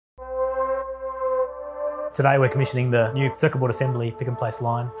Today we're commissioning the new circuit board assembly pick and place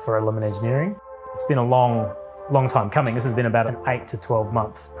line for Edwin Engineering. It's been a long time coming. This has been about an 8 to 12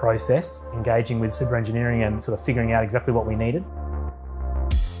 month process, engaging with Suba Engineering and sort of figuring out exactly what we needed.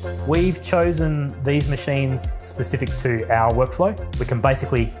 We've chosen these machines specific to our workflow. We can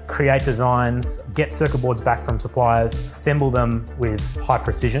basically create designs, get circuit boards back from suppliers, assemble them with high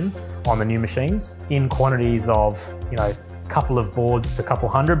precision on the new machines in quantities of, couple of boards to couple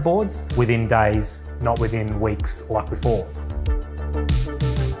hundred boards within days, not within weeks like before.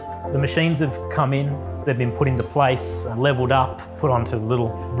 The machines have come in, they've been put into place, levelled up, put onto the little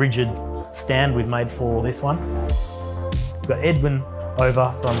rigid stand we've made for this one. We've got Edwin over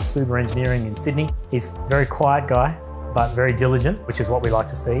from Suba Engineering in Sydney. He's a very quiet guy, but very diligent, which is what we like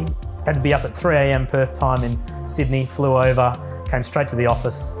to see. Had to be up at 3 AM Perth time in Sydney, flew over, came straight to the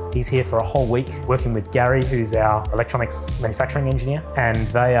office. He's here for a whole week working with Gareth, who's our electronics manufacturing engineer, and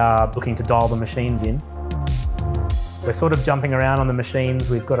they are looking to dial the machines in. We're sort of jumping around on the machines.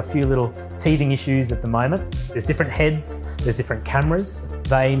 We've got a few little teething issues at the moment. There's different heads, there's different cameras.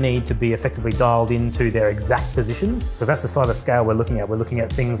 They need to be effectively dialed into their exact positions, because that's the side of the scale we're looking at. We're looking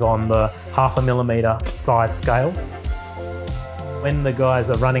at things on the 0.5 millimetre size scale. When the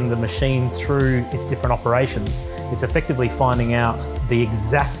guys are running the machine through its different operations, it's effectively finding out the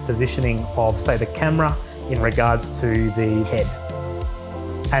exact positioning of, say, the camera in regards to the head.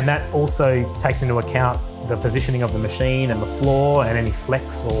 And that also takes into account the positioning of the machine and the floor and any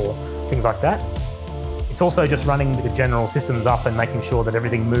flex or things like that. It's also just running the general systems up and making sure that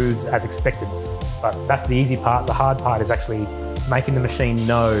everything moves as expected. But that's the easy part. The hard part is actually making the machine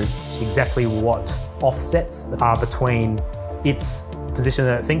know exactly what offsets are between its position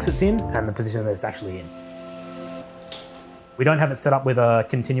that it thinks it's in and the position that it's actually in. We don't have it set up with a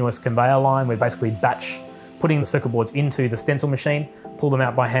continuous conveyor line. We're basically batch putting the circuit boards into the Stencil machine, pull them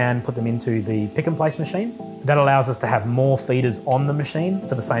out by hand, put them into the pick and place machine. That allows us to have more feeders on the machine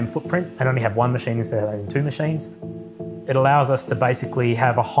for the same footprint and only have one machine instead of having two machines. It allows us to basically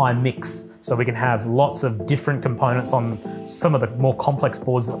have a high mix, so we can have lots of different components on some of the more complex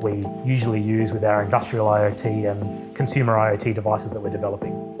boards that we usually use with our industrial IoT and consumer IoT devices that we're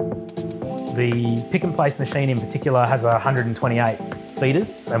developing. The pick and place machine in particular has 128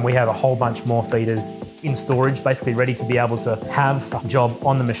 feeders, and we have a whole bunch more feeders in storage, basically ready to be able to have a job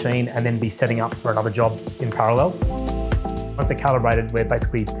on the machine and then be setting up for another job in parallel. Once they're calibrated, we're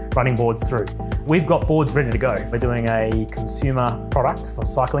basically running boards through. We've got boards ready to go. We're doing a consumer product for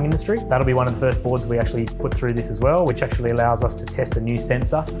cycling industry. That'll be one of the first boards we actually put through this as well, which actually allows us to test a new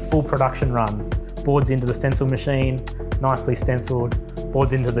sensor. Full production run. Boards into the Stencil machine, nicely stenciled.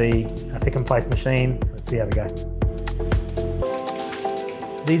 Boards into the pick and place machine. Let's see how we go.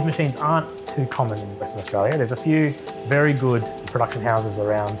 These machines aren't too common in Western Australia. There's a few very good production houses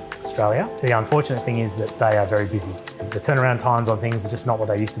around Australia. The unfortunate thing is that they are very busy. The turnaround times on things are just not what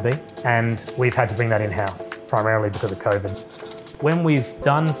they used to be, and we've had to bring that in-house, primarily because of COVID. When we've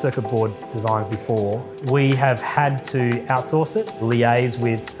done circuit board designs before, we have had to outsource it, liaise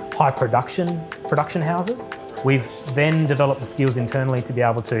with high production houses. We've then developed the skills internally to be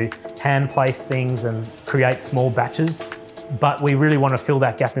able to hand place things and create small batches. But we really want to fill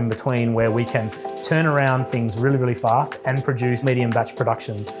that gap in between where we can turn around things really fast and produce medium batch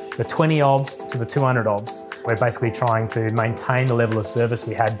production. The 20 OBS to the 200 OBS. We're basically trying to maintain the level of service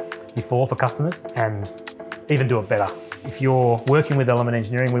we had before for customers and even do it better. If you're working with Edwin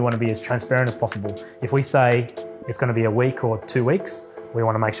Engineering, we want to be as transparent as possible. If we say it's going to be a week or 2 weeks, we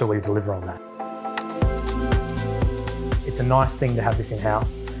want to make sure we deliver on that. It's a nice thing to have this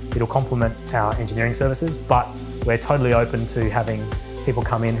in-house. It'll complement our engineering services, but we're totally open to having people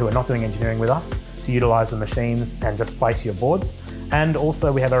come in who are not doing engineering with us to utilise the machines and just place your boards. And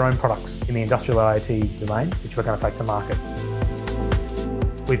also we have our own products in the industrial IoT domain, which we're going to take to market.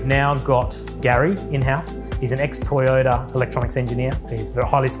 We've now got Gareth in-house. He's an ex-Toyota electronics engineer. He's very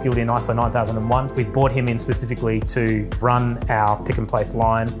highly skilled in ISO 9001. We've brought him in specifically to run our pick and place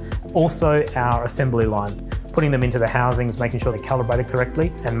line, also our assembly line, putting them into the housings, making sure they're calibrated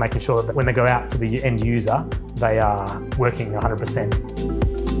correctly and making sure that when they go out to the end user, they are working 100%.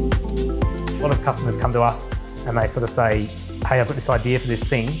 A lot of customers come to us and they sort of say, hey, I've got this idea for this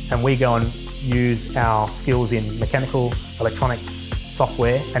thing, and we go and use our skills in mechanical, electronics,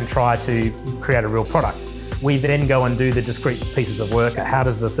 software and try to create a real product. We then go and do the discrete pieces of work. How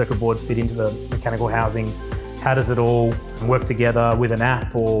does the circuit board fit into the mechanical housings? How does it all work together with an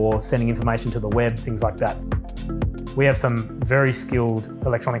app or sending information to the web, things like that. We have some very skilled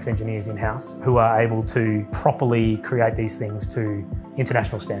electronics engineers in-house who are able to properly create these things to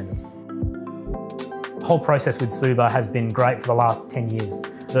international standards. whole process with Suba has been great for the last 10 years.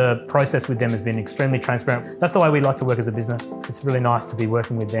 The process with them has been extremely transparent. That's the way we like to work as a business. It's really nice to be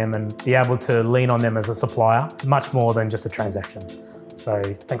working with them and be able to lean on them as a supplier, much more than just a transaction. So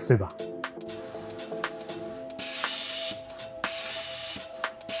thanks, Suba.